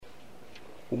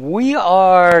We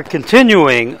are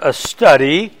continuing a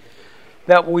study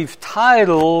that we've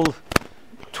titled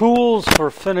Tools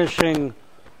for Finishing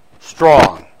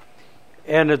Strong.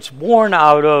 And it's born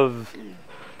out of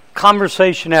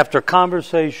conversation after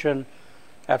conversation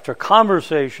after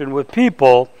conversation with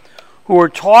people who are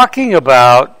talking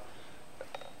about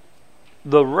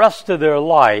the rest of their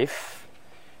life,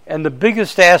 and the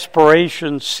biggest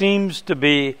aspiration seems to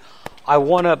be, I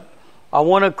want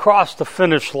to cross the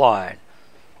finish line.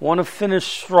 I want to finish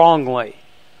strongly.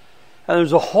 And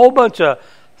there's a whole bunch of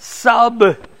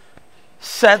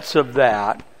subsets of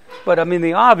that. But I mean,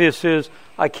 the obvious is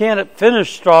I can't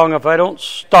finish strong if I don't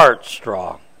start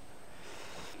strong.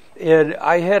 And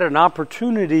I had an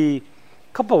opportunity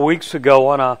a couple of weeks ago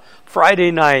on a Friday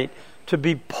night to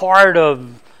be part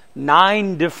of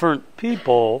 9 different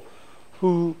people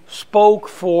who spoke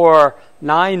for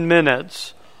 9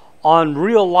 minutes on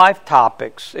real life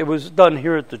topics. It was done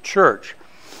here at the church.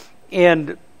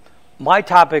 And my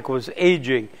topic was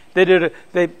aging.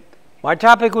 My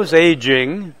topic was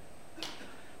aging.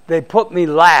 They put me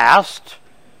last,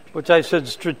 which I said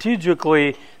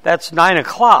strategically, that's 9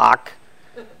 o'clock.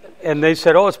 And they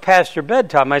said, oh, it's past your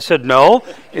bedtime. I said, no,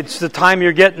 it's the time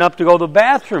you're getting up to go to the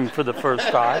bathroom for the first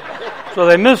time. So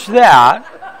they missed that.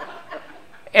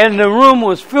 And the room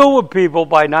was filled with people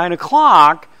by 9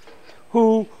 o'clock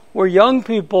who were young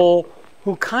people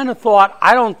who kind of thought,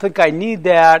 I don't think I need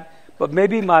that, but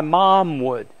maybe my mom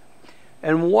would.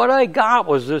 And what I got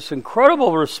was this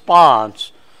incredible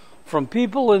response from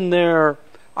people in their,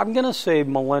 I'm going to say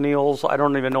millennials, I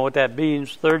don't even know what that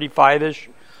means, 35-ish,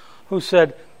 who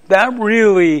said, that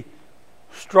really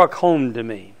struck home to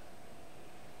me.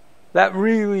 That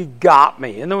really got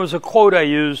me. And there was a quote I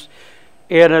used,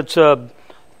 and it's a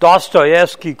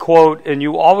Dostoevsky quote, and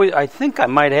you always, I think I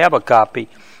might have a copy,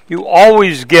 you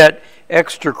always get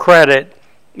extra credit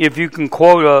if you can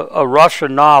quote a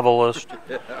Russian novelist.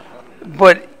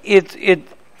 But maybe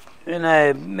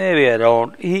I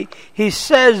don't. He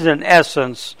says in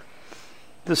essence,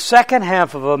 the second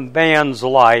half of a man's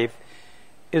life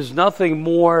is nothing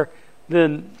more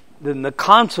than the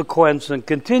consequence and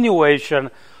continuation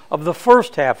of the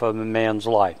first half of a man's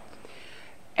life.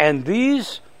 And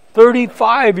these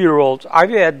 35-year-olds,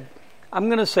 I'm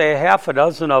going to say a half a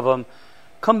dozen of them,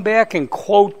 come back and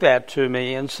quote that to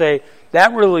me and say,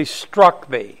 that really struck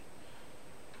me.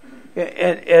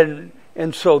 And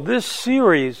so this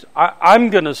series, I'm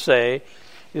going to say,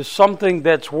 is something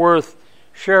that's worth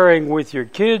sharing with your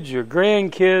kids, your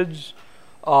grandkids.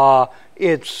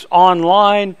 It's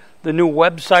online. The new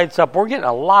website's up. We're getting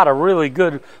a lot of really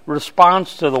good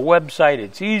response to the website.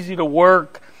 It's easy to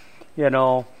work.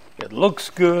 It looks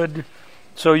good.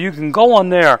 So you can go on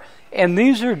there. And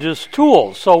these are just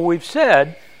tools. So we've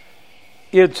said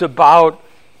it's about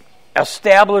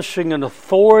establishing an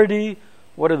authority.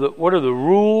 What are the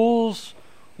rules?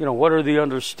 What are the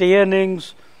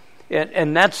understandings?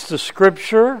 And that's the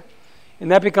Scripture.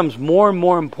 And that becomes more and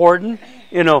more important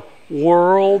in a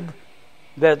world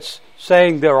that's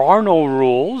saying there are no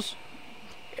rules.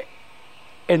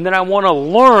 And then I want to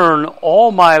learn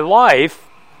all my life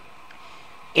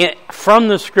from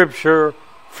the Scripture,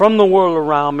 from the world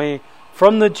around me,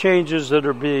 from the changes that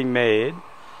are being made.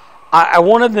 I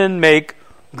want to then make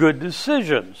good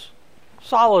decisions,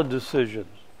 solid decisions.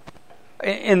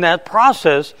 In that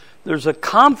process, there's a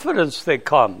confidence that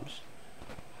comes.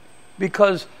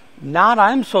 Because not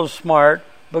I'm so smart,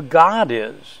 but God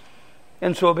is.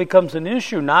 And so it becomes an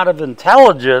issue not of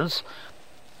intelligence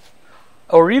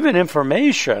or even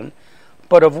information,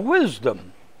 but of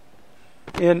wisdom.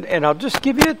 And I'll just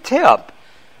give you a tip.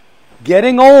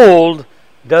 Getting old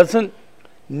doesn't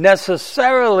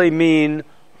necessarily mean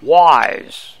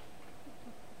wise.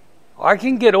 I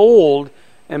can get old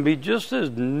and be just as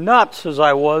nuts as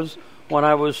I was when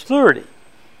I was 30.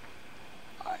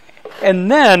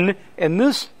 And then,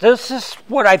 this is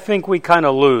what I think we kind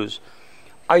of lose.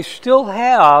 I still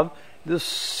have the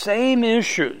same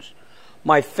issues.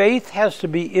 My faith has to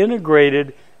be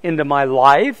integrated into my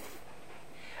life,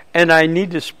 and I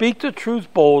need to speak the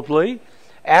truth boldly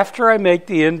after I make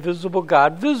the invisible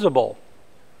God visible.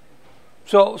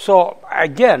 So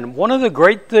again, one of the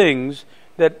great things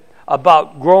that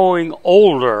about growing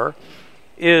older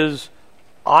is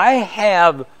I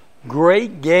have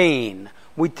great gain.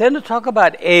 We tend to talk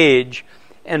about age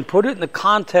and put it in the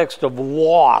context of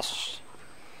loss.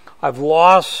 I've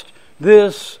lost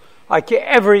this. I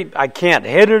can't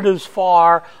hit it as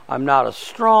far. I'm not as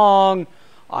strong.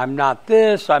 I'm not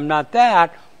this. I'm not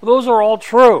that. Well, those are all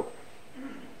true.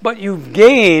 But you've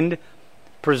gained,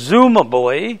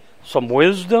 presumably, some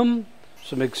wisdom,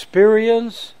 some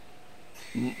experience.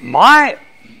 My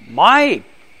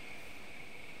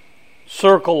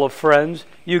circle of friends.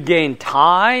 You gain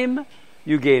time.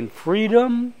 You gain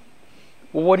freedom.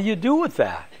 Well, what do you do with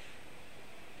that?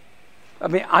 I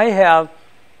mean, I have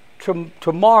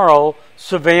tomorrow,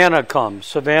 Savannah comes.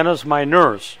 Savannah's my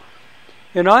nurse.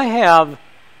 And I have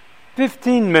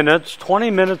 15 minutes,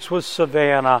 20 minutes with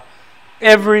Savannah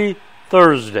every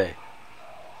Thursday.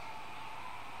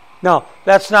 Now,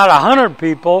 that's not 100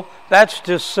 people. That's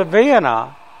just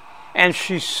Savannah. And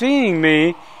she's seeing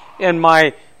me in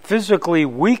my physically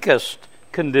weakest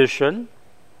condition.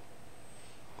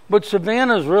 But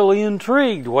Savannah's really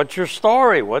intrigued. What's your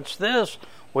story? What's this?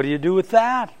 What do you do with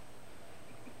that?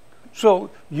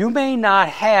 So you may not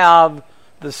have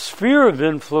the sphere of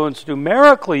influence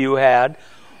numerically you had,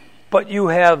 but you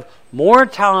have more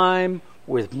time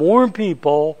with more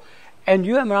people, and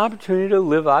you have an opportunity to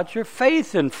live out your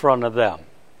faith in front of them.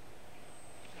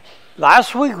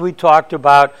 Last week we talked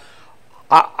about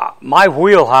my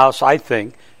wheelhouse, I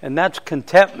think, and that's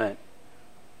contentment.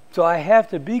 So I have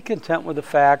to be content with the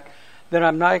fact that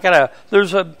I'm not going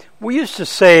to... We used to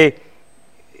say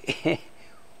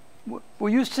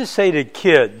to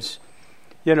kids,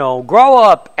 grow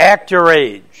up, act your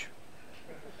age.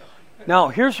 Now,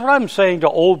 here's what I'm saying to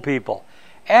old people.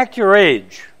 Act your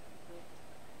age.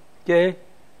 Okay?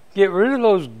 Get rid of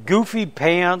those goofy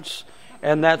pants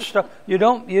and that stuff. You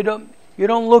don't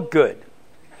look good.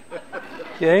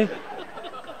 Okay?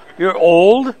 You're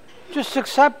old, just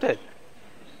accept it.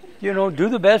 Do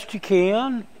the best you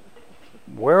can.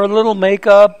 Wear a little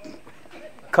makeup,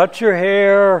 cut your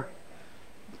hair,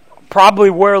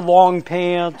 probably wear long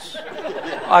pants.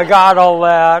 I got all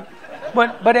that.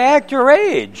 But act your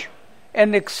age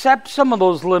and accept some of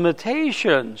those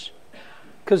limitations,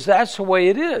 because that's the way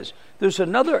it is. There's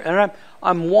another, and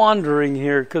I'm wandering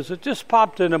here because it just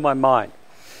popped into my mind.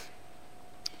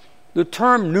 The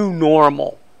term new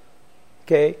normal.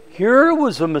 Okay, here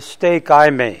was a mistake I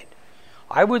made.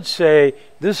 I would say,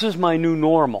 this is my new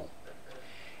normal.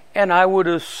 And I would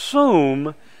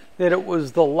assume that it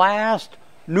was the last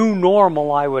new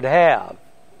normal I would have.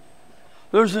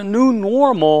 There's a new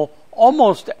normal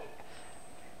almost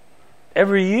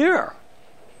every year.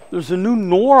 There's a new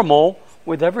normal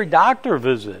with every doctor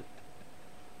visit.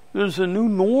 There's a new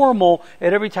normal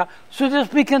at every time. So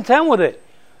just be content with it.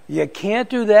 You can't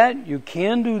do that. You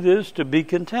can do this to be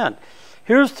content.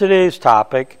 Here's today's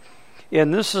topic,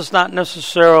 and this is not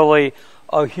necessarily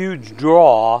a huge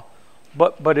draw,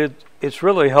 but it's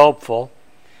really helpful.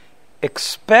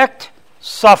 Expect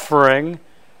suffering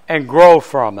and grow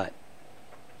from it.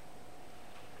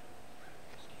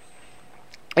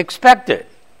 Expect it.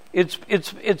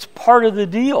 It's part of the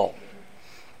deal.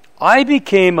 I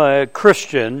became a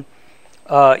Christian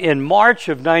in March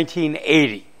of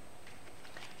 1980.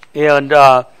 And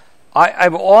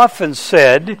I've often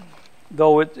said,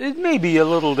 though it may be a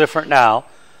little different now,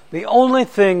 the only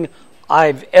thing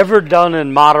I've ever done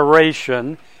in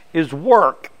moderation is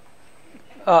work.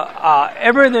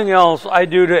 Everything else I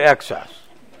do to excess.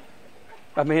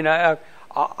 I mean, I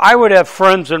would have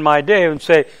friends in my day and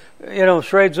say,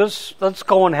 Shrades, let's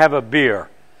go and have a beer.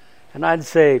 And I'd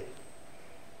say,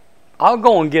 I'll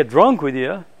go and get drunk with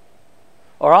you,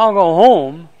 or I'll go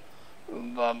home,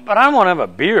 but I want to have a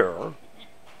beer.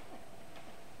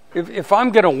 If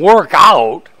I'm going to work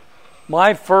out,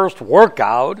 my first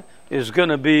workout is going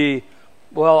to be,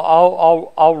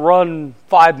 I'll run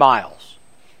 5 miles.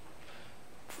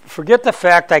 Forget the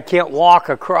fact I can't walk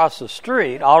across the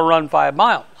street. I'll run 5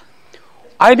 miles.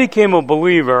 I became a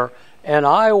believer, and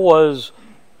I was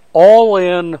all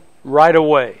in right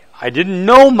away. I didn't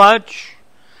know much.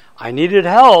 I needed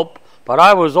help, but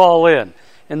I was all in.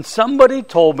 And somebody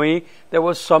told me there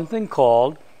was something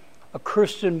called a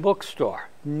Christian bookstore.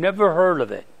 Never heard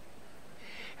of it.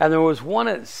 And there was one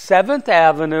at 7th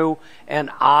Avenue and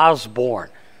Osborne.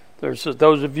 There's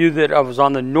those of you that I was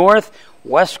on the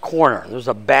northwest corner. There's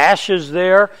a Bash's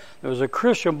there. There was a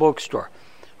Christian bookstore.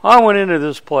 I went into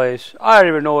this place. I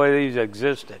didn't even know whether these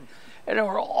existed. And there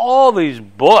were all these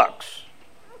books.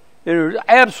 It was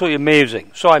absolutely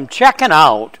amazing. So I'm checking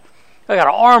out. I got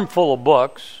an armful of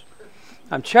books.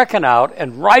 I'm checking out,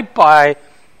 and right by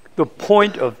the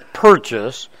point of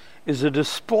purchase is a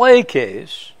display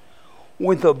case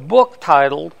with a book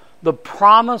titled The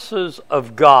Promises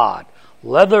of God,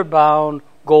 leather-bound,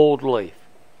 gold leaf.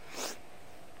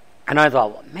 And I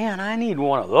thought, man, I need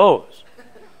one of those.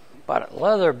 But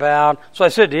leather-bound. So I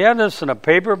said, do you have this in a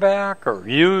paperback or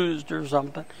used or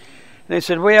something? And they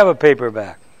said, we have a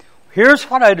paperback. Here's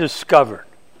what I discovered.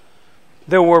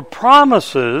 There were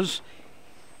promises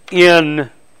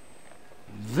in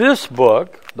this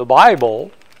book, the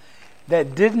Bible,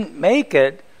 that didn't make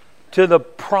it to the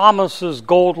Promises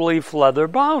Gold Leaf Leather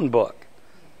Bound book.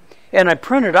 And I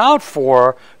printed out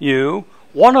for you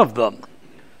one of them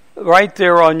right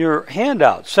there on your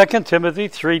handout, 2 Timothy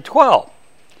 3:12.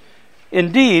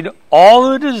 Indeed, all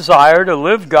who desire to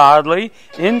live godly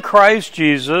in Christ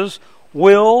Jesus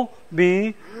will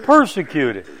be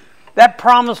persecuted. That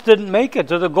promise didn't make it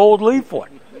to the gold leaf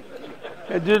one.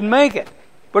 It didn't make it.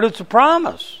 But it's a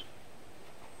promise.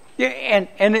 Yeah,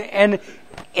 and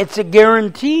it's a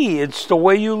guarantee. It's the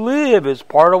way you live. It's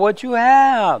part of what you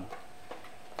have.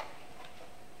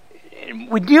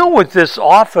 We deal with this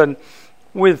often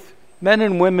with men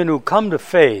and women who come to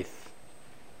faith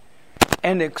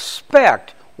and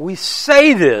expect, we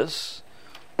say this,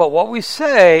 but what we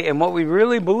say and what we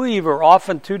really believe are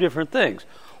often two different things.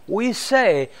 We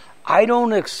say, I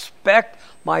don't expect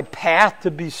my path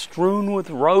to be strewn with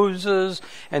roses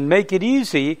and make it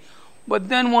easy, but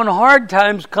then when hard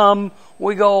times come,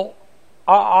 we go,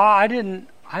 I didn't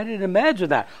imagine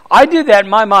that. I did that in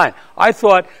my mind. I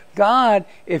thought, God,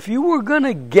 if you were going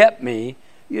to get me,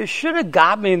 you should have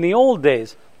got me in the old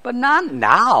days, but not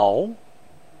now.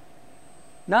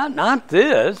 Not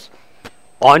this.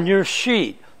 On your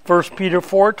sheet, 1 Peter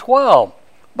 4:12.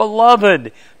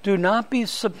 Beloved, do not be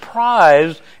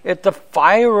surprised at the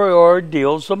fiery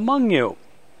ordeals among you,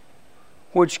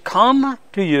 which come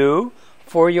to you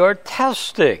for your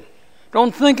testing.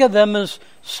 Don't think of them as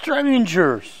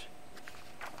strangers.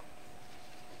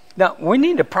 Now, we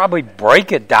need to probably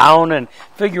break it down and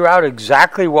figure out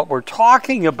exactly what we're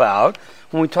talking about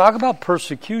when we talk about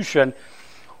persecution.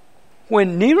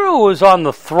 When Nero was on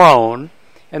the throne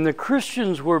and the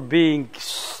Christians were being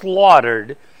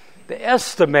slaughtered, they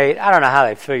estimate, I don't know how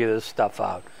they figure this stuff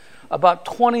out, about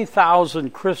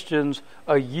 20,000 Christians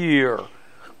a year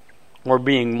were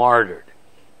being martyred.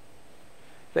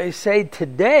 They say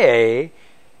today,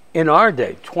 in our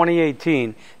day,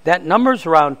 2018, that number's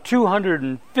around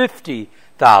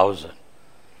 250,000,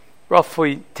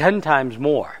 roughly 10 times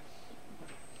more.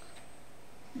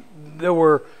 There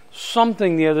were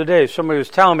something the other day, somebody was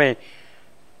telling me,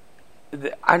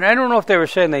 and I don't know if they were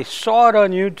saying they saw it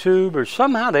on YouTube or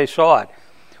somehow they saw it,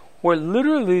 where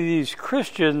literally these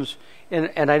Christians,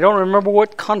 and I don't remember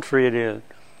what country it is,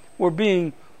 were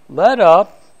being led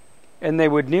up and they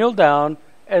would kneel down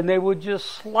and they would just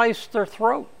slice their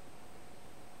throat.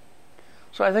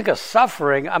 So I think of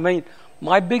suffering,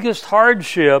 my biggest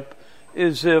hardship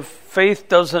is if faith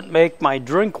doesn't make my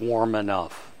drink warm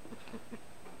enough.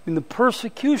 The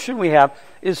persecution we have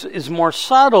is more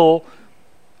subtle,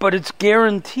 but it's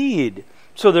guaranteed.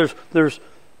 So there's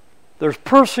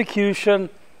persecution,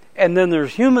 and then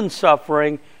there's human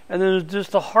suffering, and then there's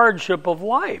just the hardship of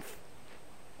life.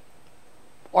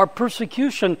 Our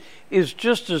persecution is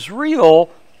just as real,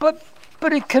 but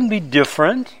it can be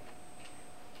different.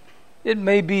 It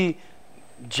may be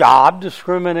job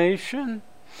discrimination.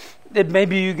 It may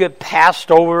be you get passed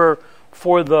over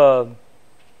for the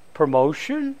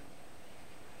promotion.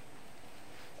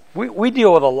 We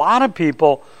deal with a lot of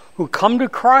people who come to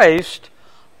Christ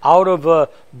out of a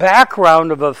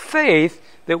background of a faith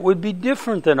that would be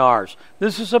different than ours.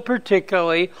 This is a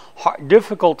particularly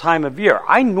difficult time of year.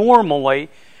 I normally,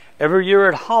 every year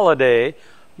at holiday,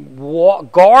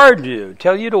 guard you,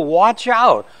 tell you to watch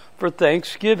out for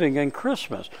Thanksgiving and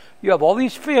Christmas. You have all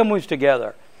these families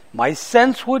together. My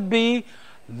sense would be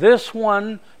this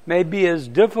one may be as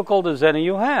difficult as any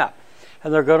you have.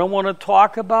 And they're going to want to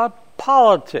talk about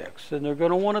politics, and they're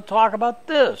going to want to talk about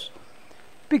this.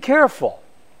 Be careful.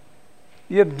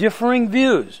 You have differing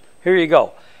views. Here you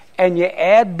go. And you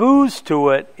add booze to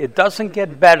it, it doesn't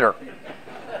get better.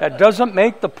 That doesn't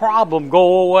make the problem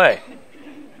go away.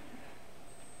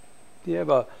 You have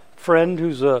a friend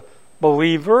who's a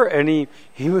believer, and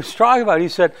he was talking about it. He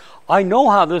said, I know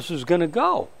how this is going to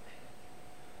go.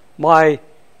 My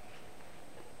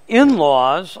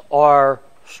in-laws are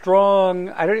strong.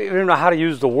 I don't even know how to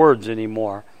use the words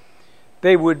anymore.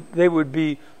 They would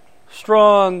be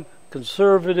strong,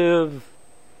 conservative,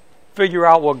 figure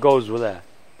out what goes with that.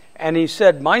 And he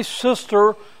said, my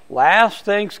sister last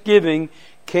Thanksgiving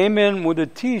came in with a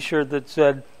T-shirt that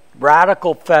said,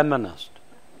 radical feminist.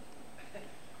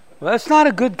 Well, that's not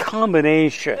a good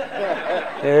combination.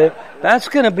 That's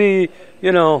going to be,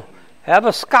 have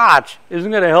a scotch isn't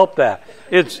going to help that.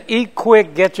 It's eat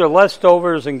quick, get your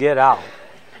leftovers, and get out.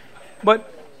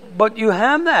 But you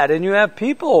have that, and you have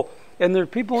people, and there are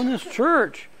people in this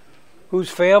church whose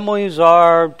families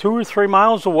are 2 or 3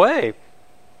 miles away,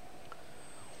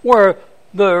 where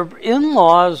the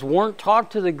in-laws won't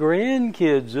talk to the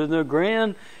grandkids, and the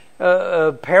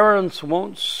grandparents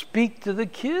won't speak to the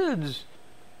kids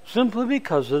simply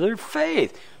because of their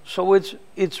faith. So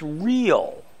it's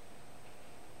real.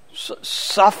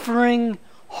 Suffering,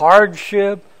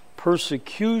 hardship,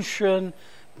 persecution,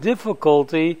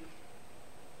 difficulty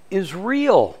is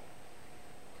real.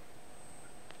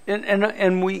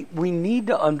 And we need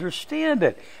to understand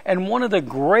it. And one of the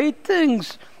great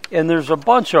things, and there's a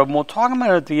bunch of them, we'll talk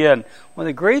about it at the end, one of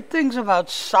the great things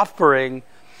about suffering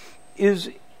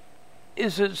is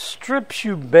it strips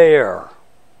you bare.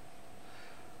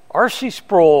 R.C.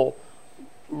 Sproul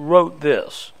wrote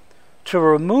this: to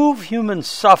remove human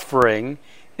suffering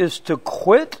is to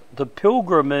quit the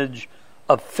pilgrimage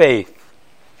of faith.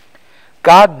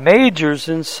 God majors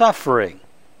in suffering.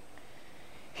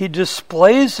 He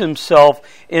displays himself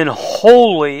in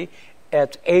holy,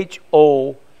 that's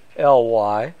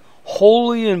Holy,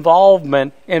 holy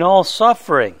involvement in all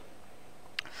suffering.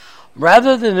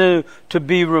 Rather than to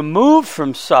be removed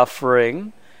from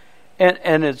suffering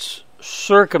and its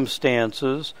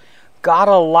circumstances, God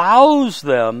allows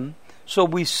them so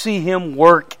we see him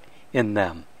work in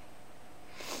them.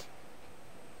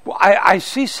 I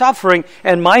see suffering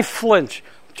and my flinch,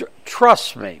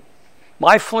 trust me,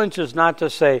 my flinch is not to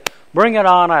say, bring it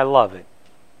on, I love it.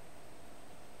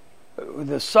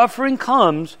 The suffering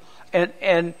comes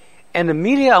and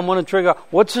immediately I'm going to trigger,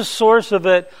 what's the source of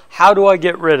it? How do I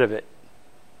get rid of it?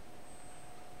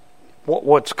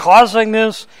 What's causing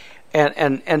this?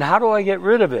 And how do I get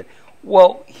rid of it?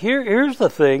 Well, here's the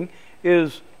thing,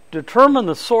 is determine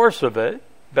the source of it,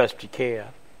 best you can.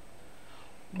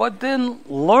 But then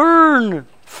learn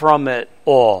from it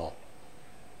all.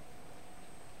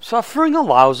 Suffering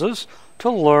allows us to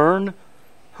learn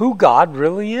who God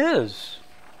really is,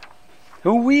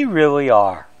 who we really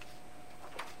are.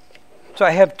 So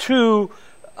I have two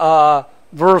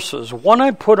verses. One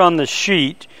I put on the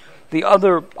sheet, the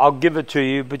other I'll give it to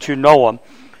you, but you know them.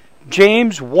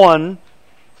 James 1,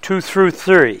 2 through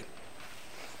 3.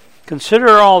 Consider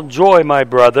all joy, my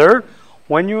brother,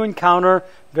 when you encounter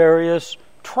various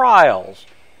trials,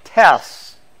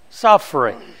 tests,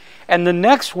 suffering. And the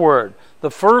next word,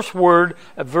 the first word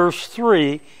of verse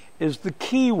 3, is the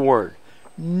key word.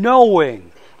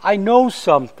 Knowing. I know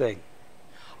something.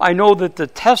 I know that the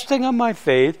testing of my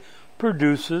faith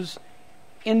produces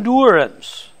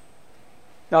endurance.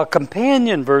 Now, a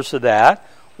companion verse of that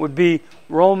would be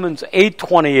Romans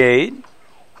 8:28,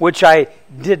 which I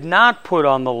did not put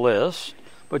on the list,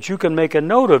 but you can make a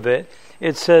note of it.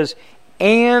 It says,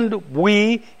 and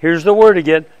we, here's the word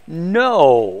again,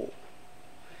 know.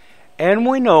 And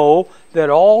we know that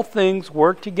all things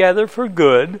work together for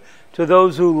good to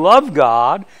those who love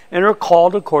God and are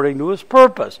called according to his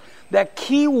purpose. That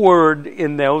key word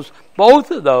in those,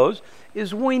 both of those,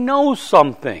 is we know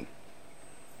something.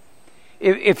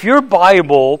 If your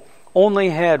Bible only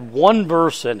had one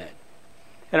verse in it,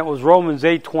 and it was Romans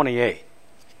 8:28,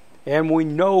 and we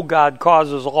know God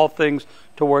causes all things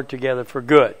to work together for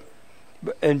good.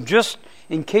 And just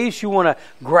in case you want to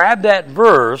grab that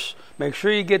verse, make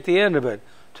sure you get the end of it.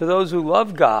 To those who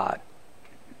love God.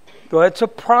 So it's a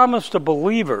promise to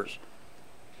believers.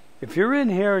 If you're in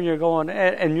here and you're going,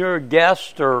 and you're a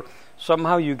guest, or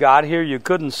somehow you got here, you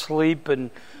couldn't sleep, and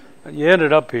you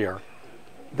ended up here,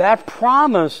 that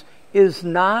promise is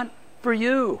not for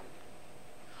you.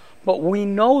 But we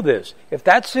know this. If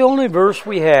that's the only verse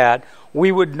we had,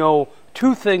 we would know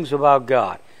two things about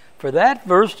God. For that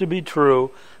verse to be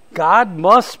true, God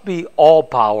must be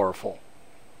all-powerful.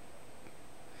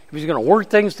 If he's going to work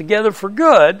things together for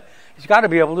good, he's got to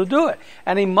be able to do it.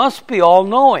 And he must be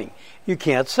all-knowing. You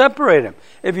can't separate him.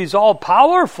 If he's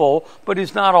all-powerful, but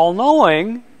he's not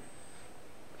all-knowing,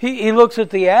 he looks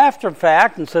at the after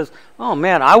fact and says, oh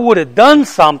man, I would have done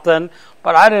something,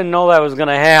 but I didn't know that was going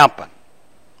to happen.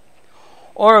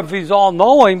 Or if he's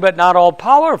all-knowing but not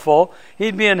all-powerful,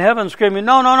 he'd be in heaven screaming,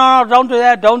 no, don't do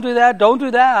that, don't do that, don't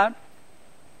do that.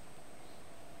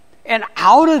 And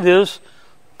out of this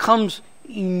comes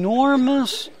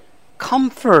enormous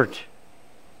comfort.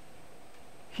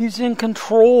 He's in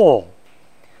control.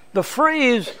 The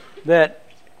phrase that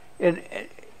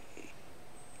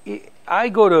I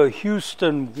go to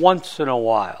Houston once in a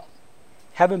while.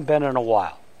 Haven't been in a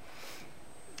while.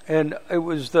 And it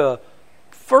was the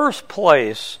first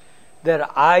place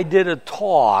that I did a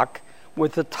talk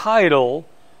with the title,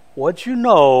 What You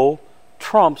Know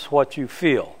Trumps What You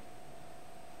Feel.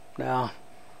 Now,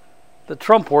 the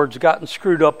Trump word's gotten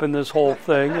screwed up in this whole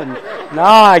thing, and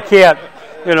now I can't,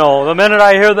 the minute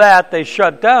I hear that, they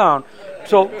shut down.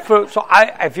 So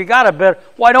if you got a better,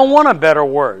 well, I don't want a better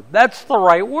word. That's the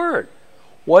right word.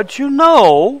 What you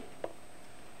know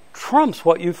trumps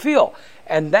what you feel.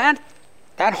 And that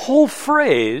whole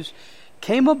phrase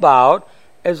came about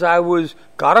as I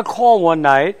got a call one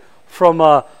night from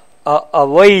a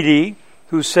lady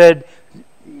who said,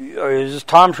 is this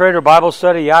Tom Schrader Bible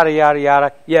study? Yada, yada,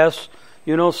 yada. Yes.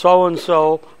 You know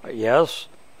so-and-so? Yes.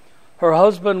 Her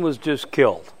husband was just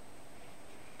killed.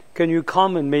 Can you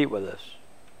come and meet with us?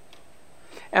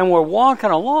 And we're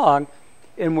walking along,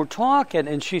 and we're talking,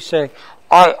 and she's saying,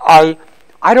 I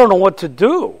don't know what to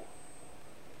do.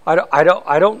 I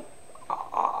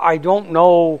don't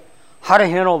know how to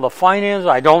handle the finances.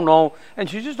 I don't know. And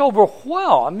she's just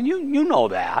overwhelmed. I mean, you know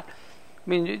that. I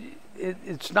mean,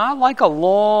 it's not like a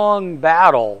long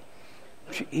battle.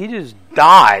 He just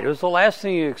died. It was the last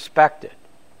thing you expected.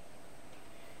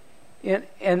 And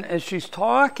as she's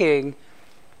talking,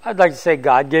 I'd like to say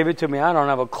God gave it to me. I don't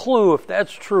have a clue if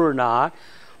that's true or not.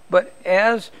 But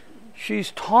as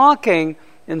she's talking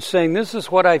and saying, this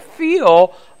is what I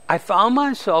feel, I found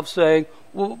myself saying,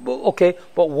 well, okay,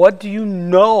 but what do you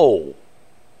know?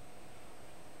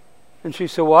 And she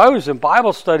said, well, I was in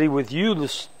Bible study with you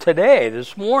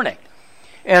this morning.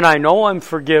 And I know I'm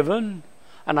forgiven.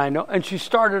 And she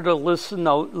started to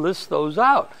list those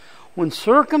out. When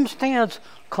circumstance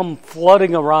come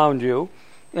flooding around you,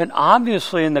 and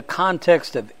obviously in the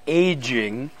context of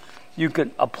aging, you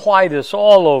can apply this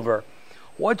all over.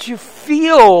 What you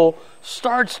feel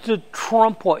starts to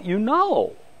trump what you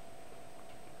know.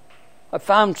 I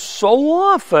found so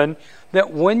often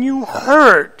that when you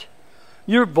hurt,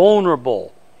 you're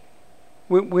vulnerable.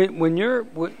 When you're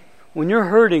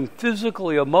hurting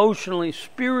physically, emotionally,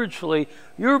 spiritually,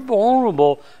 you're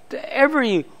vulnerable to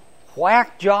every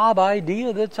whack job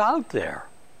idea that's out there.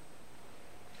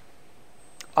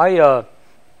 I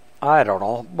don't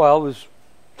know. Well, it was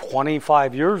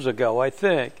 25 years ago, I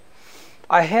think.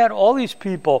 I had all these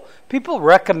people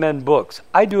recommend books.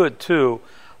 I do it too,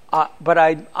 but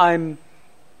I'm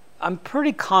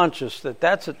pretty conscious that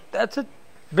that's a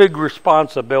big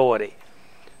responsibility.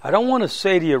 I don't want to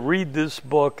say to you, read this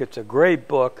book. It's a great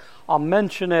book. I'll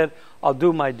mention it. I'll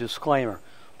do my disclaimer.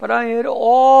 But I had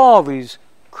all these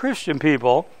Christian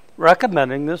people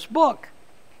recommending this book.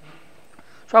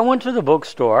 So I went to the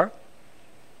bookstore.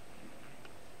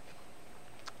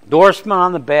 Endorsement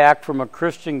on the back from a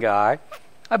Christian guy.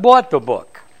 I bought the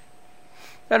book.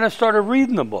 Then I started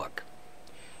reading the book.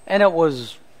 And it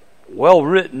was well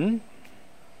written.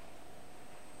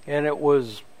 And it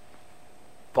was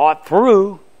thought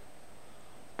through.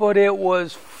 But it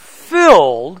was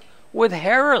filled with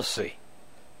heresy.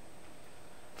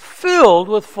 Filled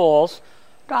with false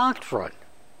doctrine.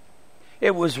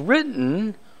 It was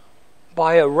written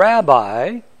by a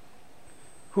rabbi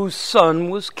whose son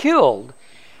was killed.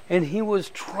 And he was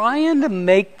trying to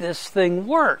make this thing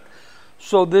work.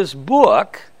 So this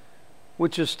book,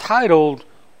 which is titled,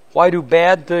 Why Do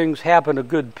Bad Things Happen to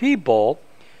Good People?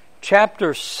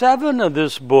 Chapter 7 of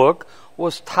this book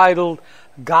was titled,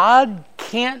 God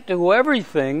Can't Do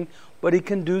Everything, but He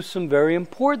Can Do Some Very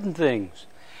Important Things.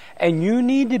 And you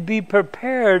need to be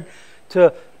prepared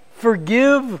to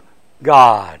forgive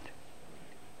God,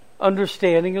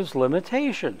 understanding His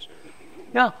limitations.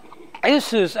 Now,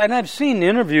 and I've seen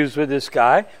interviews with this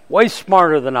guy, way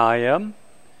smarter than I am,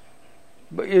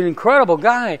 but an incredible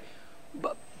guy,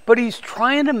 but he's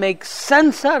trying to make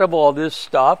sense out of all this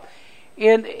stuff,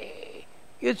 and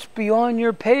it's beyond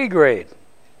your pay grade.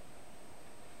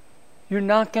 You're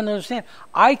not going to understand.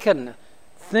 I can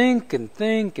think and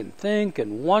think and think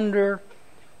and wonder,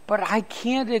 but I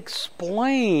can't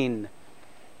explain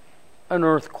an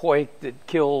earthquake that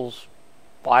kills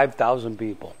 5,000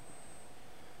 people.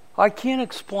 I can't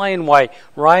explain why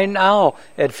right now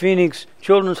at Phoenix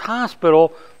Children's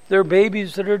Hospital there are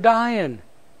babies that are dying.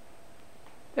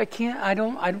 I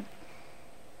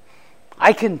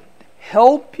can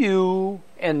help you,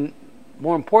 and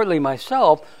more importantly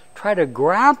myself, try to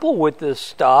grapple with this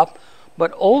stuff,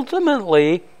 but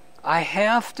ultimately I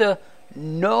have to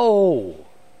know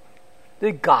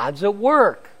that God's at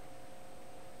work.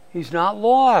 He's not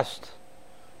lost.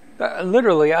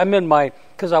 Literally, I'm in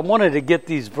because I wanted to get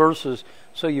these verses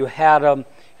so you had them,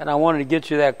 and I wanted to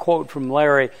get you that quote from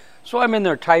Larry. So I'm in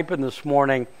there typing this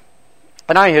morning,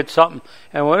 and I hit something,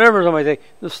 and whatever's on my thing,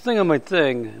 this thing on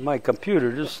my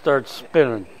computer just starts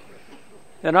spinning.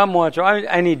 And I'm watching,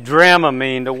 I need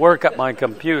Dramamine to work at my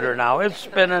computer now. It's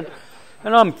spinning,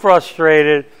 and I'm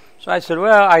frustrated. So I said,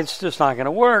 well, it's just not going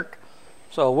to work.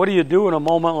 So what do you do in a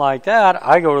moment like that?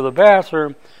 I go to the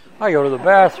bathroom.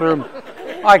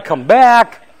 I come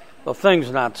back, the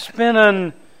thing's not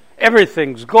spinning,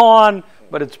 everything's gone,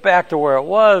 but it's back to where it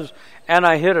was, and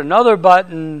I hit another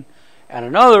button,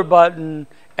 and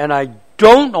I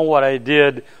don't know what I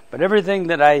did, but everything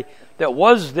that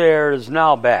was there is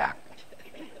now back.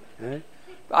 Okay?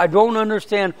 I don't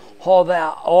understand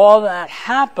how all that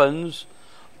happens,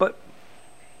 but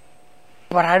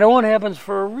But I know it happens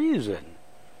for a reason.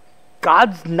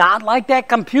 God's not like that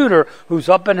computer who's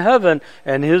up in heaven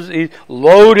and he's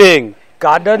loading.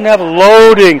 God doesn't have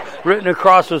loading written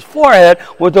across his forehead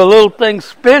with a little thing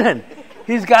spinning.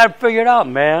 He's got it figured out,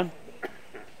 man.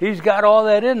 He's got all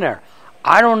that in there.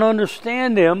 I don't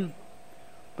understand him,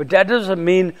 but that doesn't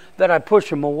mean that I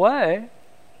push him away.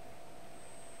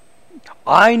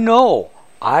 I know.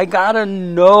 I got to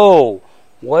know.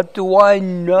 What do I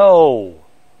know?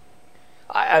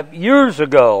 Years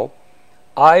ago,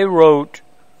 I wrote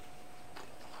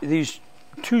these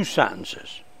 2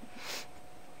 sentences.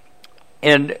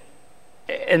 And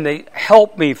they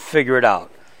helped me figure it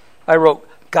out. I wrote,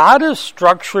 God has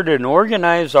structured and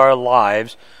organized our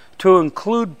lives to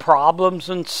include problems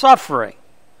and suffering.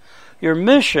 Your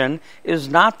mission is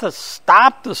not to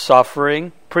stop the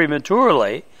suffering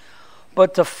prematurely,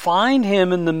 but to find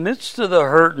him in the midst of the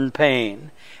hurt and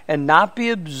pain and not be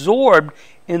absorbed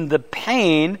in the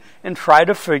pain and try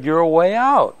to figure a way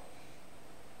out.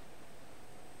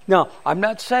 Now, I'm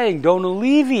not saying don't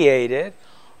alleviate it.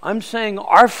 I'm saying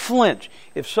our flinch.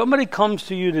 If somebody comes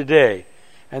to you today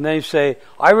and they say,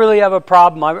 I really have a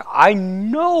problem, I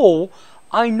know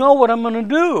what I'm going to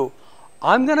do.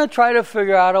 I'm going to try to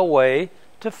figure out a way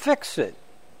to fix it.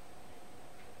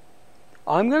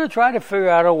 I'm going to try to figure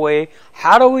out a way,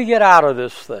 how do we get out of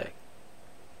this thing?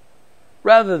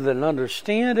 Rather than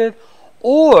understand it,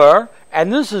 or,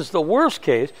 and this is the worst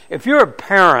case, if you're a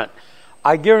parent,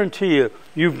 I guarantee you,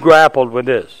 you've grappled with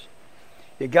this.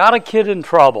 You got a kid in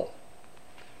trouble.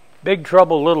 Big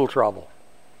trouble, little trouble.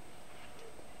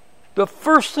 The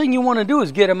first thing you want to do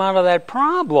is get him out of that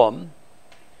problem.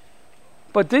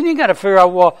 But then you got to figure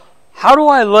out, well, how do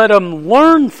I let him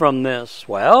learn from this?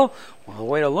 Well, the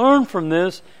way to learn from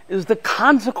this is the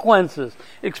consequences.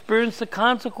 Experience the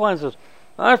consequences.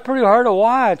 Now, that's pretty hard to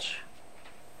watch.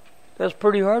 That's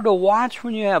pretty hard to watch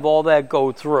when you have all that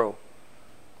go through.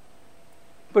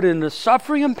 But in the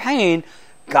suffering and pain,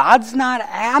 God's not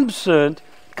absent.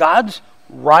 God's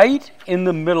right in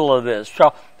the middle of this.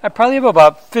 So I probably have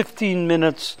about 15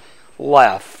 minutes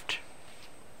left.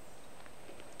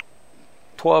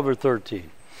 12 or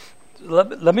 13.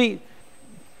 Let me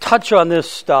touch on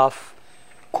this stuff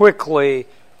quickly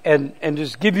and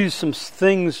just give you some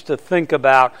things to think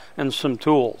about and some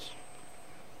tools.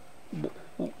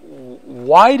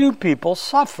 Why do people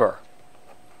suffer?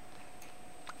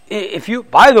 If you,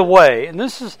 by the way, and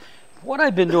this is what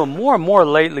I've been doing more and more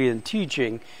lately in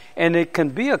teaching, and it can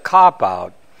be a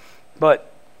cop-out,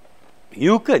 but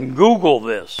you can Google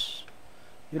this.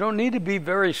 You don't need to be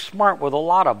very smart with a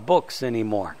lot of books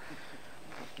anymore.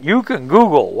 You can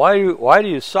Google, why do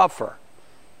you suffer?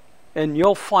 And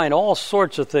you'll find all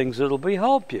sorts of things that'll be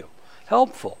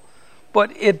helpful.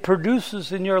 But it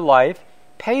produces in your life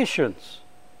patience.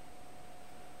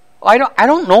 I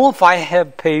don't know if I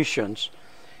have patience.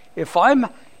 If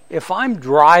I'm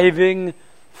driving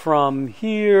from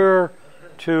here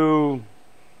to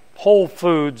Whole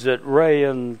Foods at Ray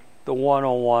and the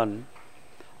 101,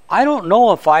 I don't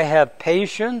know if I have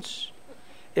patience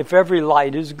if every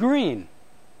light is green.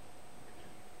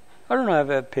 I don't know if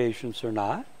I have patience or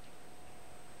not.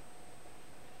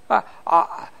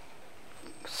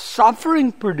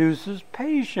 Suffering produces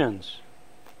patience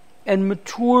and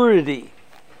maturity.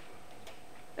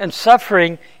 And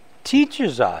suffering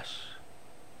teaches us.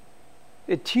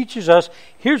 It teaches us.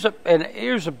 Here's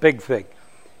a big thing.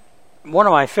 One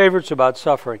of my favorites about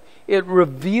suffering. It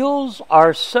reveals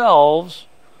ourselves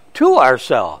to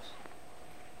ourselves.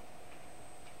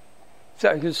 So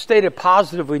I can state it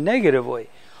positively, negatively.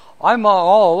 I'm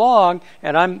all along,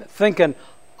 and I'm thinking,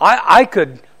 I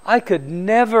could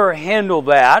never handle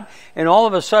that, and all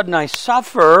of a sudden I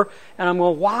suffer, and I'm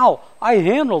going, wow, I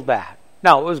handled that.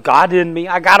 Now, it was God in me.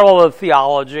 I got all the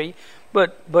theology,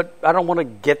 but I don't want to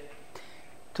get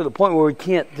to the point where we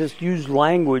can't just use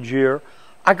language here.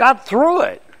 I got through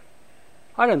it.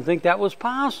 I didn't think that was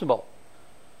possible.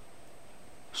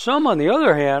 Some, on the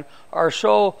other hand, are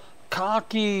so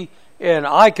cocky and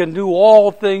I can do all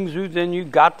things. Then you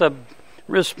got the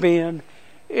wristband,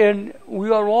 and we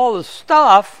got all the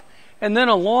stuff, and then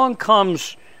along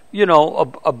comes,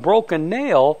 a broken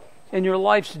nail, and your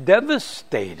life's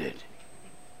devastated.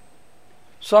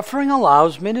 Suffering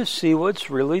allows me to see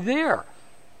what's really there.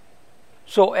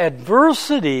 So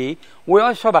adversity, we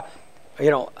always talk about,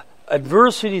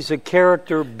 adversity is a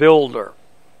character builder.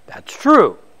 That's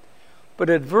true.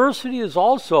 But adversity is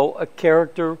also a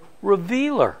character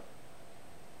revealer.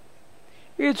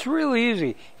 It's really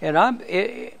easy. And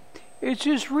it's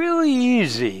just really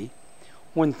easy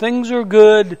when things are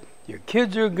good, your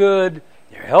kids are good,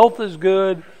 your health is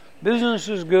good, business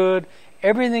is good,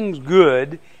 everything's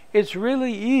good, it's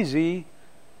really easy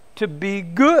to be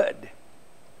good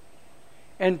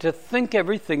and to think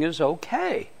everything is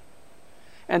okay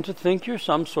and to think you're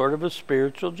some sort of a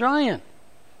spiritual giant.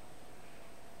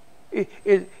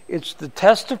 It's the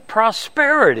test of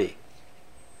prosperity.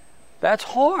 That's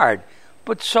hard,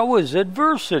 but so is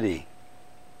adversity.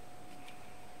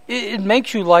 It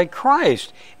makes you like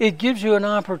Christ. It gives you an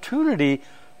opportunity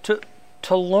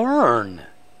to learn.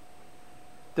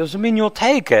 Doesn't mean you'll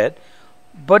take it,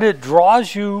 but it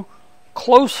draws you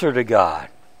closer to God.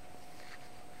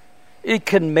 It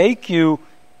can make you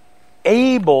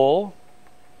able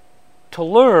to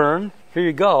learn, here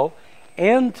you go,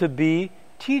 and to be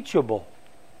teachable.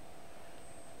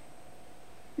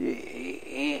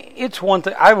 It's one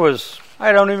thing. I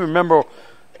don't even remember,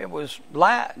 it was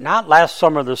not last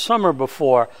summer, the summer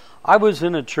before, I was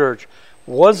in a church,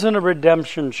 wasn't a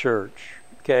redemption church,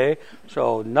 okay?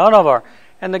 So none of our,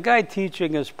 and the guy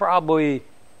teaching is probably,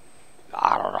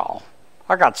 I don't know,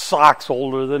 I got socks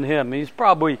older than him. He's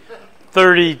probably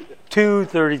 32,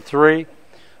 33,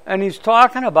 and he's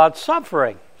talking about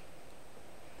suffering.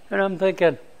 And I'm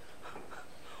thinking,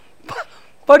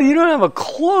 buddy, you don't have a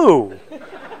clue.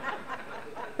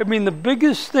 I mean, the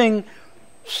biggest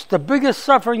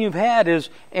suffering you've had is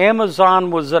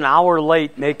Amazon was an hour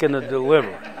late making a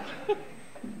delivery. I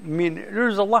mean,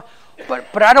 there's a lot,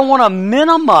 but I don't want to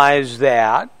minimize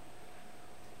that.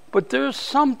 But there's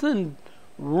something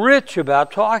rich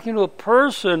about talking to a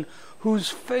person who's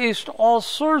faced all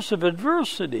sorts of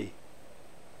adversity.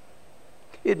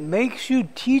 It makes you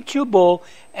teachable,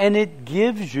 and it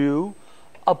gives you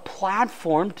a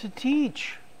platform to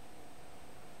teach.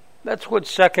 That's what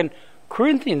 2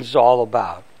 Corinthians is all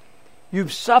about.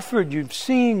 You've suffered, you've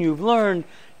seen, you've learned.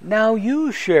 Now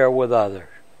you share with others.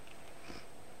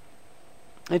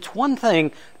 It's one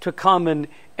thing to come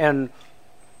and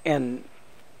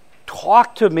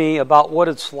talk to me about what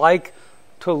it's like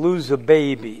to lose a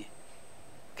baby.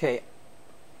 Okay,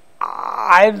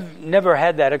 I've never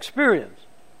had that experience.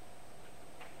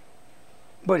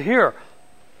 But here,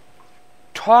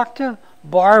 talk to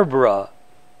Barbara,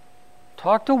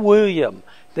 talk to William.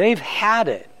 They've had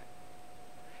it.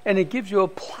 And it gives you a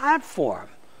platform.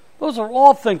 Those are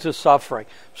all things of suffering.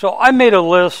 So I made a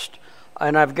list,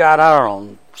 and I've got,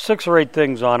 6 or 8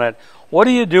 things on it. What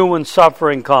do you do when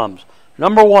suffering comes?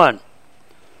 Number 1,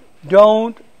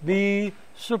 don't be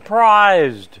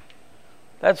surprised.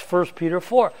 That's 1 Peter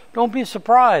 4. Don't be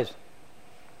surprised.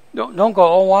 Don't go,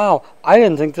 oh wow, I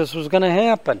didn't think this was going to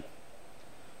happen.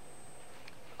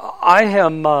 I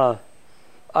have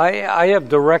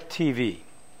DirecTV.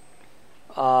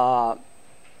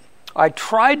 I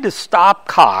tried to stop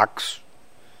Cox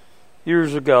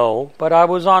years ago, but I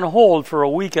was on hold for a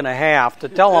week and a half to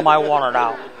tell them I wanted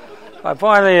out. I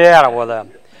finally had it with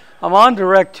them. I'm on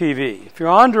DirecTV. If you're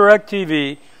on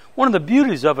DirecTV, one of the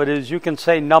beauties of it is you can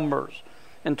say numbers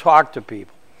and talk to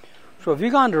people. So if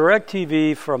you go on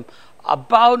DirecTV from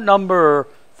about number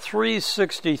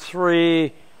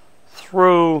 363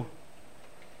 through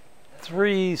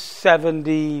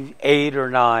 378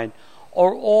 or 9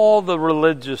 are all the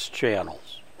religious channels.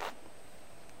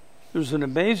 There's an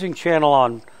amazing channel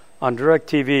on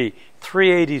DirecTV,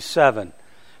 387.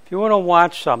 If you want to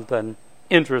watch something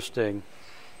interesting,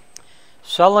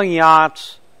 selling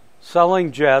yachts,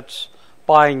 selling jets,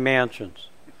 buying mansions.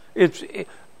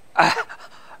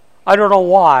 I don't know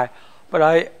why,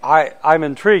 but I'm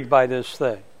intrigued by this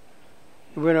thing.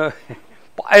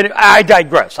 I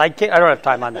digress. I don't have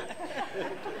time on that.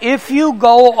 If you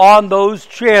go on those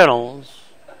channels,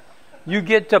 you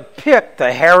get to pick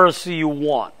the heresy you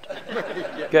want.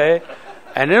 Okay?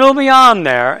 And it'll be on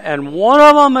there, and one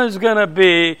of them is going to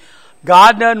be,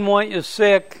 God doesn't want you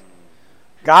sick.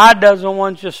 God doesn't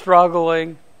want you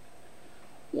struggling.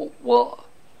 Well,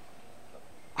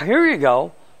 here you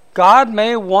go. God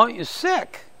may want you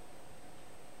sick.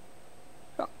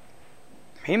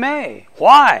 He may.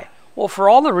 Why? Well, for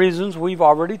all the reasons we've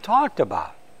already talked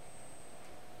about.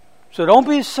 So don't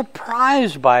be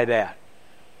surprised by that.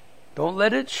 Don't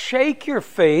let it shake your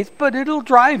faith, but it'll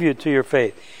drive you to your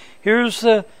faith. Here's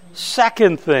the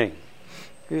second thing,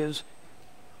 is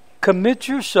commit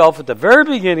yourself, at the very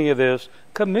beginning of this,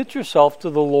 commit yourself to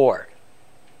the Lord.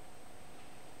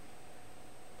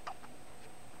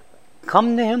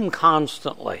 Come to Him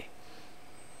constantly.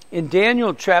 In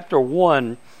Daniel chapter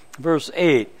 1, verse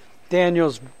 8,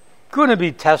 Daniel's going to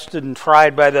be tested and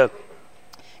tried by the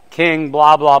king,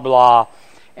 blah, blah, blah.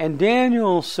 And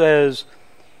Daniel says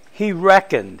he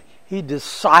reckoned, he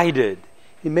decided,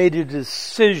 he made a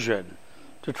decision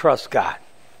to trust God.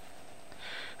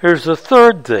 Here's the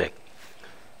third thing.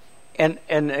 And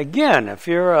again, if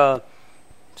you're a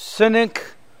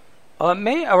cynic,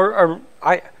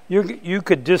 You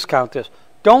could discount this.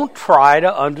 Don't try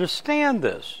to understand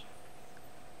this.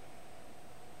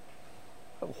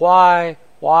 Why?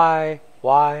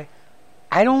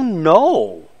 I don't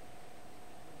know.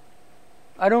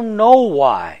 I don't know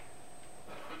why.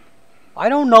 I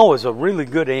don't know is a really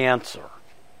good answer.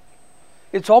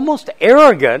 It's almost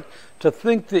arrogant to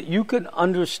think that you can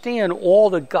understand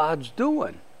all that God's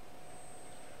doing.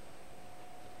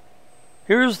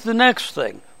 Here's the next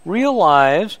thing.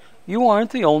 Realize you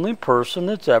aren't the only person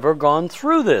that's ever gone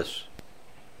through this.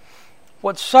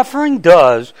 What suffering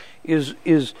does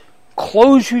is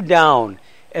close you down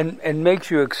and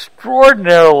makes you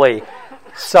extraordinarily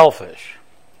selfish.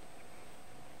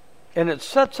 And it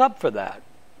sets up for that.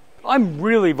 I'm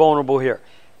really vulnerable here.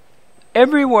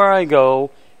 Everywhere I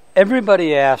go,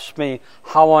 everybody asks me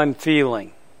how I'm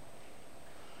feeling.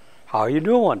 How are you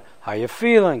doing? How are you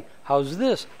feeling? How's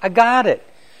this? I got it.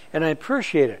 And I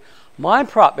appreciate it. My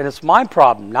problem, and it's my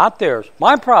problem, not theirs.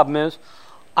 My problem is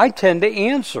I tend to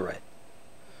answer it.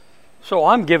 So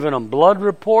I'm giving them blood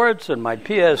reports and my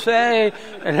PSA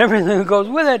and everything that goes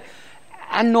with it.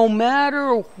 And no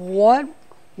matter what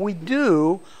we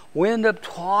do, we end up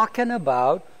talking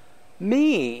about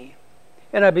me.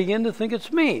 And I begin to think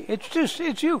it's me.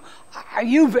 It's you.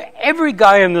 Every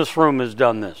guy in this room has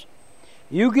done this.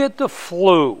 You get the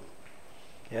flu,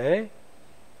 okay?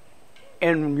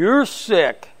 And you're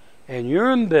sick, and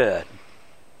you're in bed.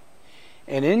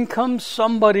 And in comes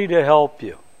somebody to help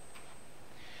you.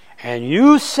 And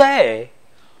you say,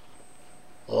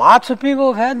 lots of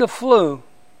people have had the flu,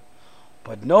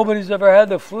 but nobody's ever had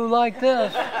the flu like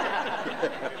this.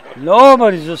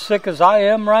 Nobody's as sick as I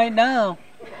am right now.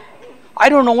 I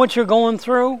don't know what you're going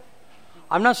through.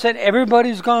 I'm not saying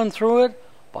everybody's gone through it,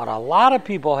 but a lot of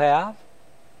people have.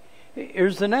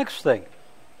 Here's the next thing.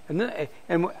 And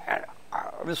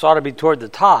this ought to be toward the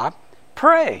top.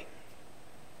 Pray.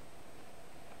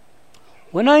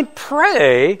 When I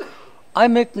pray,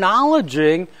 I'm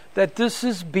acknowledging that this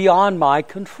is beyond my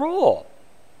control.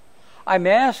 I'm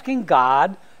asking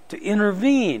God to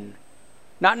intervene.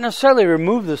 Not necessarily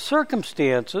remove the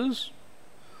circumstances,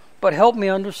 but help me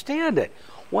understand it.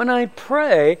 When I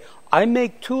pray, I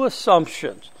make two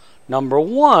assumptions. Number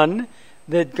one,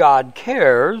 that God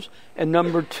cares, and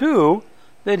number two,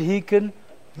 that He can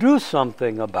do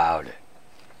something about it.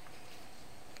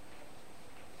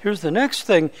 Here's the next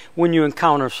thing when you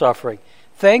encounter suffering.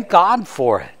 Thank God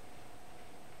for it.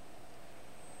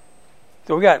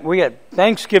 So we got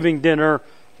Thanksgiving dinner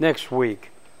next week,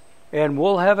 and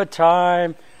we'll have a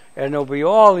time, and there'll be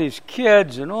all these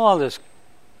kids and all this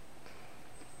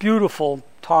beautiful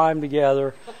time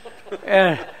together,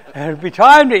 and it'll be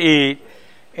time to eat,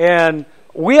 and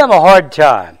we have a hard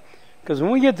time because when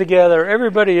we get together,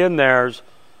 everybody in there's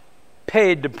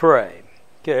paid to pray.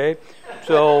 Okay,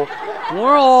 so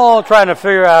we're all trying to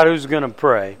figure out who's going to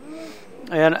pray,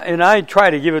 and I try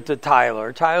to give it to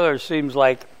Tyler. Tyler seems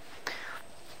like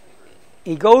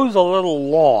he goes a little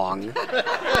long.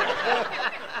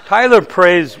 Tyler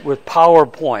prays with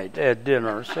PowerPoint at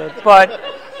dinner, but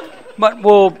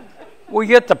we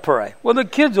get to pray. Well, the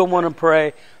kids will want to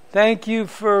pray. Thank you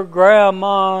for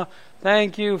Grandma.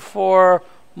 Thank you for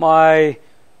my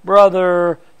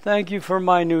brother. Thank you for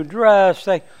my new dress.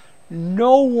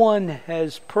 No one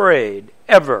has prayed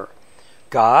ever.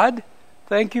 God,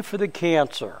 thank you for the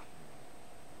cancer.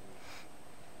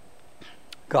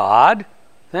 God,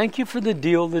 thank you for the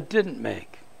deal that didn't make.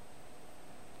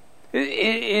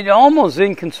 It's almost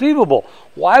inconceivable.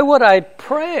 Why would I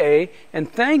pray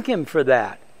and thank Him for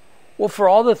that? Well, for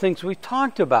all the things we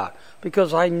talked about.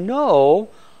 Because I know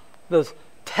the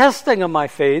testing of my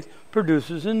faith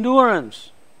produces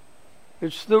endurance.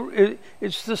 It's the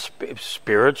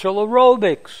spiritual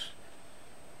aerobics.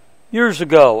 Years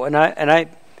ago, and I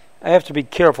have to be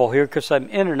careful here because I'm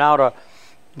in and out of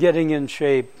getting in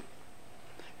shape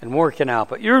and working out.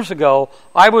 But years ago,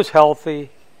 I was healthy,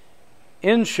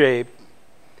 in shape,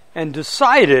 and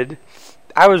decided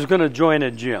I was going to join a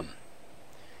gym.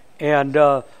 And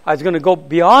I was going to go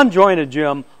beyond join a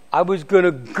gym. I was going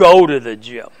to go to the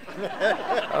gym.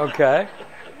 Okay?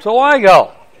 So I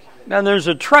go. Then there's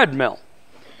a treadmill.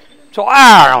 So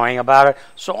I don't know anything about it.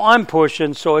 So I'm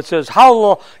pushing. So it says,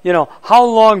 how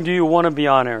long do you want to be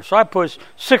on air? So I push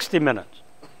 60 minutes.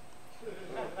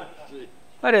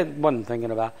 Wasn't thinking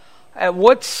about at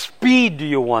what speed do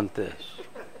you want this?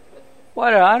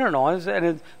 What, I don't know.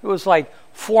 It was like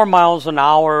 4 miles an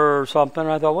hour or something.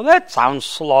 I thought, well, that sounds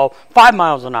slow. 5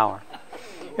 miles an hour.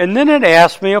 And then it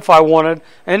asked me if I wanted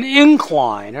an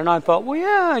incline. And I thought, well,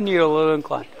 yeah, I need a little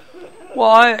incline. Well,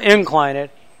 I incline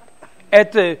it.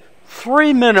 At the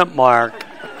 3-minute mark,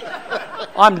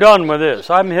 I'm done with this.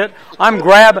 I'm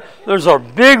grabbing. There's a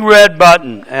big red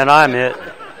button, and I'm hitting.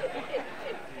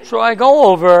 So I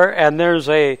go over, and there's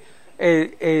a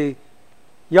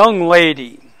young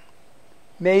lady,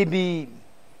 maybe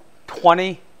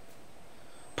 20,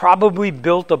 probably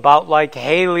built about like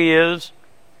Haley is.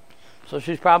 So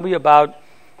she's probably about,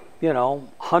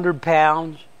 100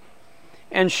 pounds.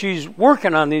 And she's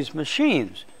working on these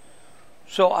machines.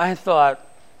 So I thought,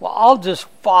 well, I'll just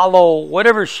follow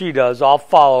whatever she does. I'll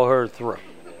follow her through.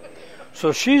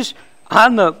 So she's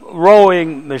on the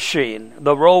rowing machine,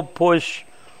 the row push,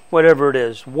 whatever it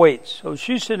is, weights. So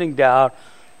she's sitting down,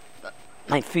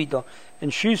 my feet down,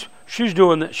 and she's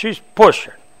doing that. She's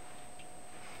pushing.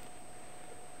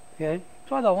 Okay?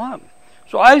 So I thought, wow.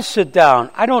 So I sit down.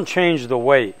 I don't change the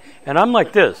weight. And I'm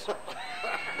like this.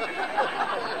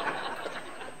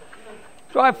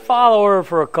 So I follow her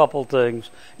for a couple things.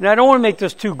 And I don't want to make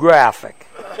this too graphic.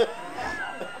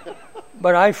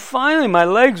 But my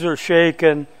legs are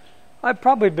shaking. I've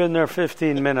probably been there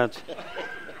 15 minutes.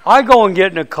 I go and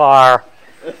get in a car,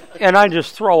 and I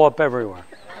just throw up everywhere.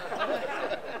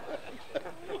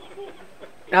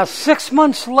 Now, 6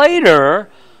 months later,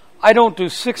 I don't do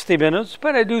 60 minutes,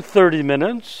 but I do 30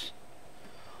 minutes.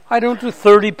 I don't do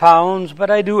 30 pounds,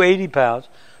 but I do 80 pounds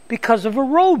because of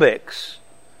aerobics.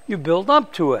 You build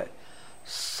up to it.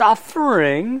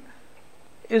 Suffering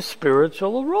is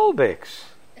spiritual aerobics.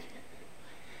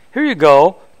 Here you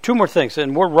go. 2 more things,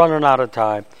 and we're running out of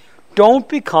time. Don't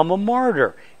become a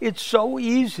martyr. It's so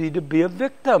easy to be a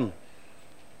victim.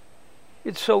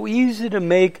 It's so easy to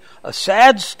make a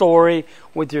sad story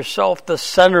with yourself the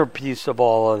centerpiece of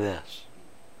all of this.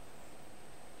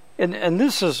 And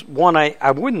this is one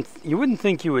you wouldn't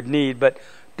think you would need, but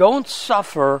don't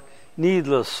suffer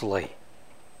needlessly.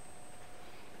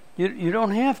 You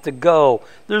don't have to go.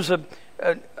 There's an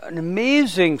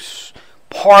amazing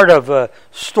part of a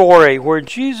story where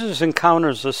Jesus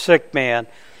encounters a sick man,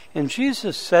 and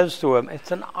Jesus says to him, it's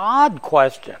an odd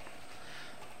question.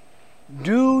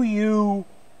 Do you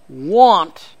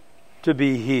want to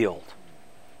be healed?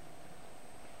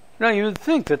 Now, you would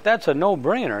think that that's a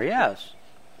no-brainer, yes.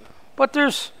 But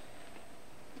there's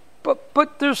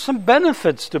some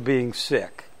benefits to being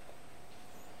sick.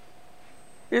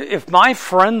 If my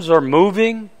friends are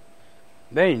moving,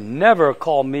 they never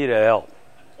call me to help.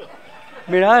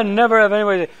 I mean, I never have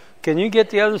anybody say, can you get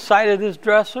the other side of this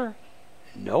dresser?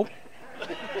 Nope.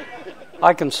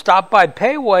 I can stop by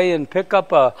Payway and pick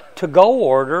up a to-go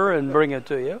order and bring it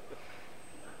to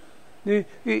you.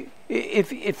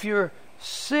 If you're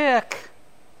sick,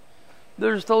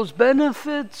 there's those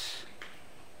benefits.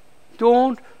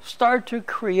 Don't start to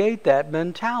create that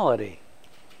mentality.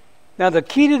 Now, the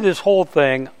key to this whole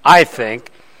thing, I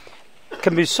think,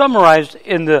 can be summarized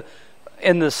in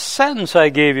the sentence I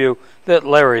gave you that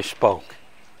Larry spoke.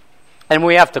 And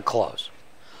we have to close.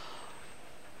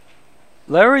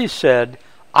 Larry said,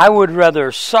 I would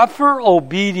rather suffer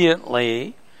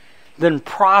obediently than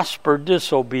prosper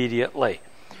disobediently.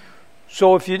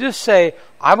 So if you just say,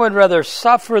 I would rather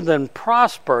suffer than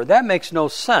prosper, that makes no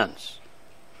sense.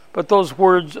 But those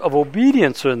words of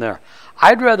obedience are in there.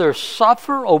 I'd rather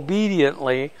suffer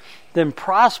obediently than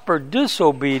prosper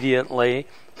disobediently.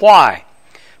 Why?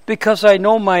 Because I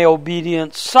know my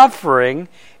obedient suffering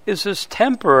is as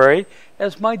temporary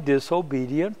as my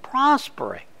disobedient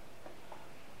prospering.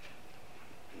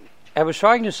 I was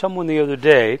talking to someone the other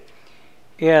day,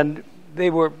 and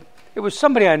it was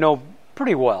somebody I know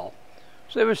pretty well.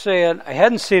 So they were saying, I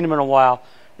hadn't seen him in a while,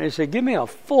 and they said, give me a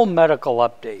full medical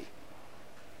update.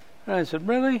 And I said,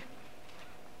 really?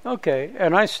 Okay.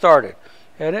 And I started.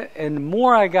 And the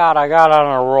more I got on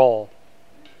a roll.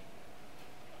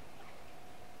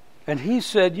 And he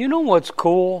said, you know what's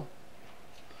cool?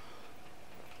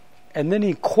 And then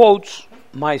he quotes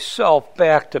myself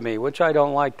back to me, which I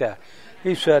don't like that.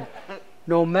 He said,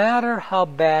 no matter how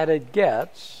bad it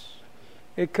gets,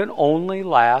 it can only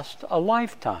last a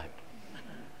lifetime.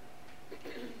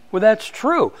 Well, that's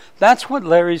true. That's what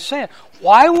Larry's saying.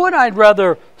 Why would I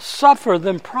rather suffer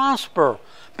than prosper?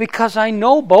 Because I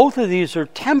know both of these are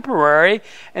temporary,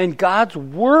 and God's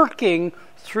working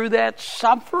through that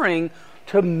suffering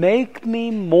to make me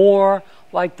more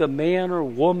like the man or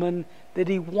woman that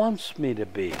He wants me to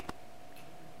be.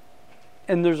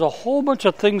 And there's a whole bunch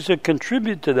of things that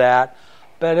contribute to that,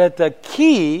 but at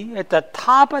the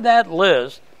top of that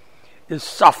list, is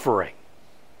suffering.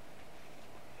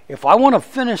 If I want to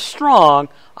finish strong,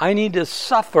 I need to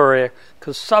suffer,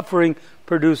 because suffering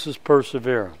produces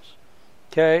perseverance.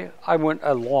 Okay? I went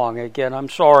along again. I'm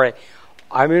sorry.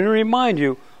 I'm going to remind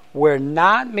you, we're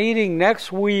not meeting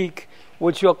next week,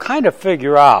 which you'll kind of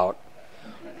figure out.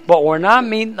 But we're not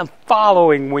meeting the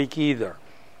following week either.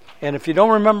 And if you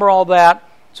don't remember all that,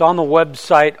 it's on the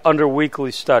website under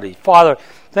weekly study. Father,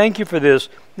 thank you for this.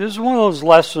 This is one of those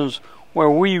lessons where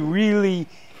we really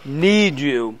need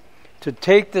you to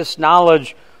take this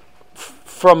knowledge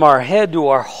from our head to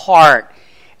our heart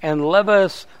and let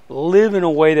us live in a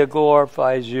way that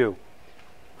glorifies you.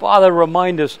 Father,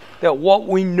 remind us that what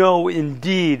we know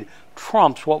indeed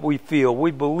trumps what we feel.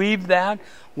 We believe that.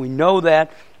 We know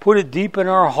that. Put it deep in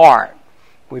our heart.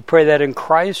 We pray that in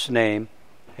Christ's name.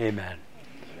 Amen.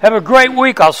 Have a great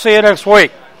week. I'll see you next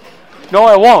week. No,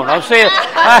 I won't. I'll see you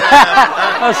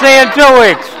in 2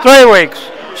 weeks, 3 weeks,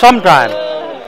 sometime.